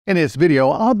In this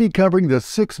video, I'll be covering the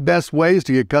 6 best ways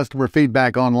to get customer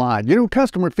feedback online. You know,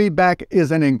 customer feedback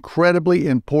is an incredibly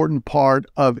important part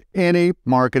of any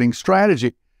marketing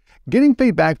strategy. Getting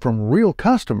feedback from real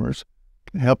customers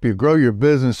can help you grow your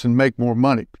business and make more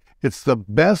money. It's the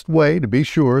best way to be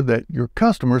sure that your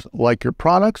customers like your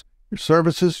products, your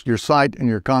services, your site, and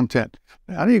your content.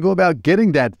 How do you go about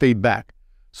getting that feedback?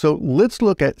 So let's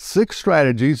look at 6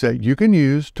 strategies that you can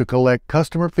use to collect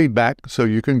customer feedback so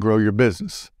you can grow your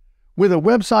business. With a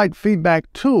website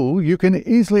feedback tool, you can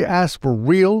easily ask for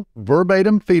real,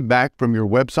 verbatim feedback from your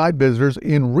website visitors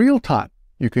in real time.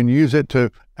 You can use it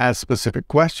to ask specific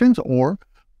questions or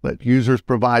let users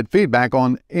provide feedback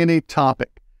on any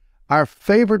topic. Our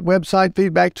favorite website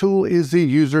feedback tool is the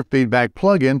User Feedback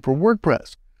plugin for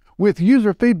WordPress. With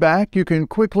user feedback, you can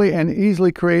quickly and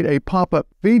easily create a pop-up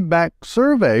feedback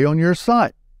survey on your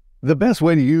site. The best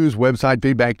way to use website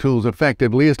feedback tools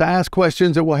effectively is to ask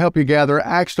questions that will help you gather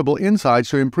actionable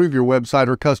insights to improve your website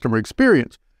or customer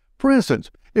experience. For instance,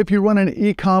 if you run an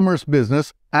e-commerce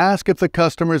business, ask if the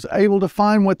customer is able to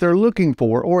find what they're looking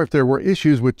for, or if there were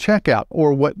issues with checkout,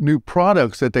 or what new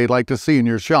products that they'd like to see in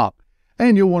your shop.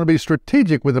 And you'll want to be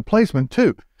strategic with the placement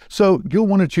too. So you'll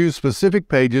want to choose specific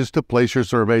pages to place your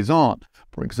surveys on.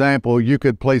 For example, you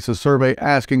could place a survey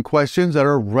asking questions that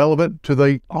are relevant to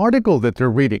the article that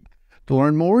they're reading. To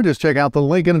learn more, just check out the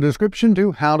link in the description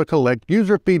to how to collect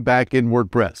user feedback in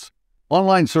WordPress.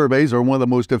 Online surveys are one of the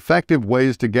most effective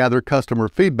ways to gather customer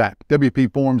feedback.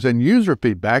 WPForms and user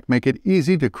feedback make it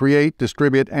easy to create,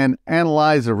 distribute, and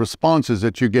analyze the responses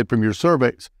that you get from your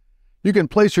surveys. You can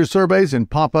place your surveys in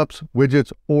pop-ups,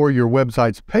 widgets, or your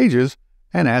website's pages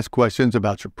and ask questions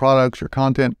about your products, your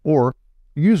content, or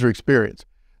user experience.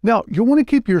 Now, you'll want to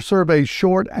keep your surveys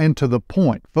short and to the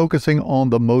point, focusing on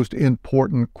the most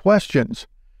important questions.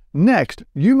 Next,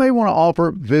 you may want to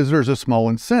offer visitors a small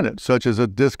incentive, such as a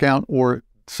discount or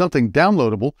something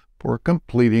downloadable for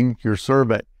completing your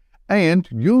survey. And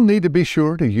you'll need to be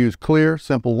sure to use clear,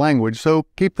 simple language, so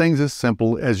keep things as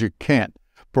simple as you can.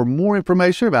 For more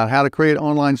information about how to create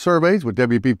online surveys with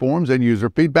WPForms and user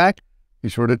feedback, be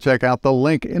sure to check out the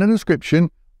link in the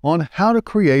description on how to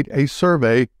create a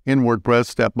survey in WordPress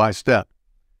step by step.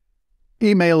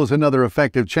 Email is another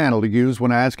effective channel to use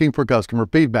when asking for customer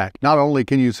feedback. Not only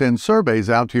can you send surveys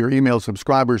out to your email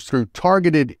subscribers through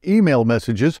targeted email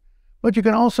messages, but you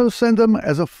can also send them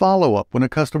as a follow-up when a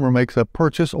customer makes a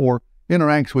purchase or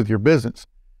interacts with your business.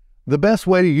 The best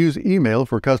way to use email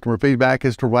for customer feedback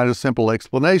is to write a simple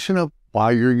explanation of why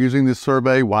you're using this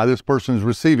survey, why this person is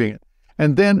receiving it,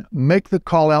 and then make the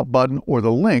call-out button or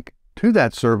the link to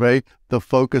that survey the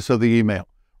focus of the email.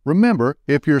 Remember,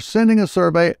 if you're sending a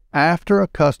survey after a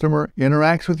customer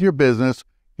interacts with your business,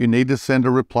 you need to send a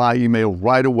reply email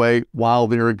right away while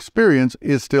their experience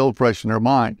is still fresh in their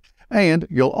mind. And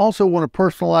you'll also want to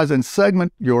personalize and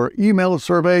segment your email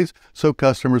surveys so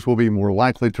customers will be more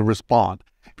likely to respond.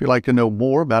 If you'd like to know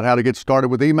more about how to get started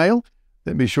with email,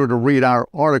 then be sure to read our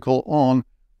article on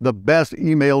the best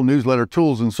email newsletter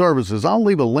tools and services. I'll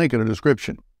leave a link in the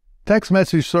description. Text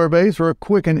message surveys are a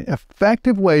quick and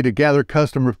effective way to gather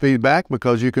customer feedback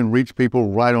because you can reach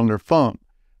people right on their phone.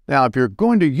 Now, if you're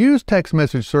going to use text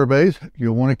message surveys,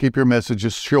 you'll want to keep your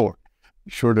messages short.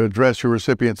 Be sure to address your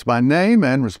recipients by name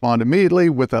and respond immediately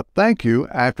with a thank you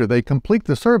after they complete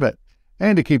the survey.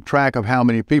 And to keep track of how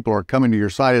many people are coming to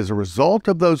your site as a result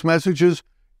of those messages,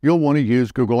 you'll want to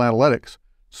use Google Analytics.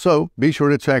 So be sure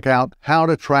to check out how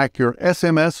to track your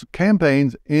SMS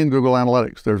campaigns in Google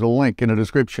Analytics. There's a link in the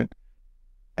description.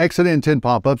 Exit-Intent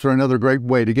Popups are another great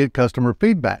way to get customer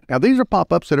feedback. Now, these are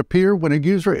pop-ups that appear when a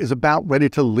user is about ready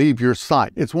to leave your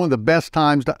site. It's one of the best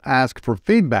times to ask for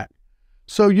feedback.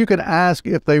 So you could ask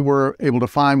if they were able to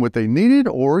find what they needed,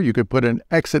 or you could put an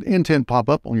Exit-Intent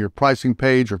pop-up on your pricing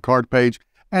page or cart page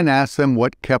and ask them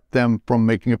what kept them from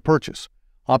making a purchase.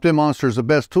 OptinMonster is the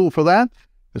best tool for that.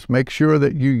 Just make sure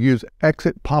that you use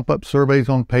exit pop-up surveys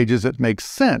on pages that make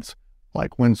sense,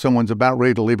 like when someone's about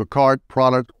ready to leave a cart,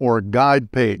 product, or a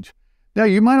guide page. Now,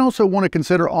 you might also want to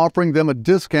consider offering them a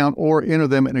discount or enter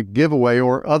them in a giveaway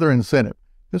or other incentive.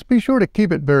 Just be sure to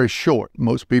keep it very short.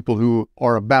 Most people who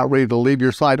are about ready to leave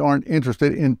your site aren't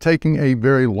interested in taking a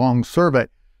very long survey,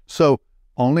 so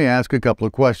only ask a couple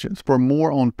of questions. For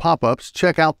more on pop-ups,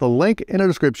 check out the link in the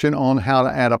description on how to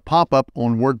add a pop-up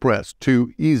on WordPress.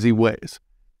 2 easy ways.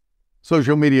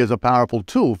 Social media is a powerful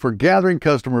tool for gathering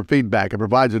customer feedback. It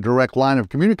provides a direct line of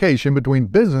communication between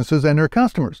businesses and their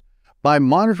customers. By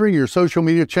monitoring your social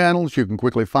media channels, you can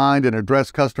quickly find and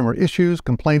address customer issues,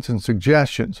 complaints, and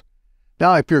suggestions.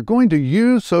 Now, if you're going to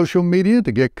use social media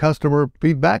to get customer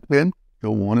feedback, then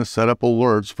You'll want to set up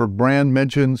alerts for brand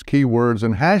mentions, keywords,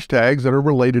 and hashtags that are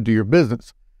related to your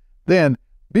business. Then,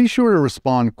 be sure to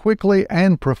respond quickly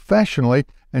and professionally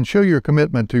and show your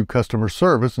commitment to customer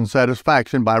service and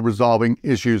satisfaction by resolving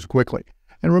issues quickly.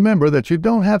 And remember that you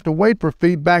don't have to wait for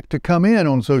feedback to come in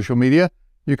on social media.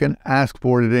 You can ask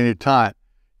for it at any time.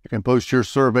 You can post your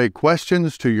survey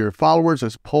questions to your followers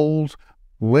as polls,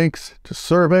 links to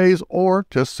surveys, or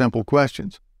just simple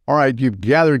questions. All right, you've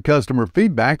gathered customer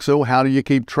feedback, so how do you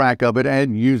keep track of it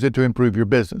and use it to improve your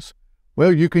business?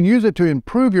 Well, you can use it to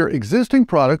improve your existing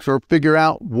products or figure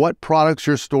out what products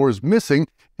your store is missing.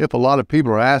 If a lot of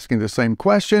people are asking the same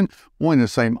question, wanting the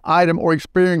same item, or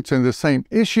experiencing the same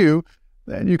issue,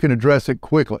 then you can address it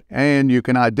quickly. And you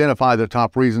can identify the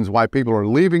top reasons why people are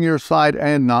leaving your site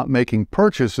and not making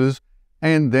purchases,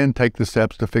 and then take the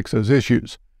steps to fix those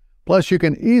issues. Plus, you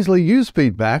can easily use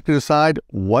feedback to decide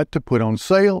what to put on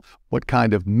sale, what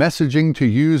kind of messaging to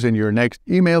use in your next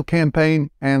email campaign,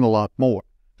 and a lot more.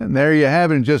 And there you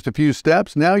have it in just a few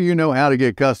steps. Now you know how to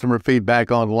get customer feedback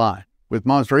online. With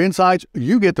Monster Insights,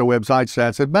 you get the website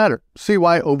stats that matter. See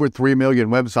why over 3 million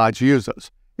websites use us.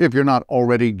 If you're not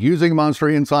already using Monster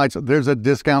Insights, there's a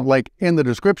discount link in the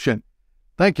description.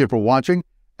 Thank you for watching,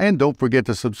 and don't forget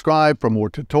to subscribe for more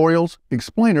tutorials,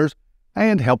 explainers,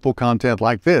 and helpful content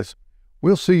like this.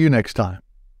 We'll see you next time.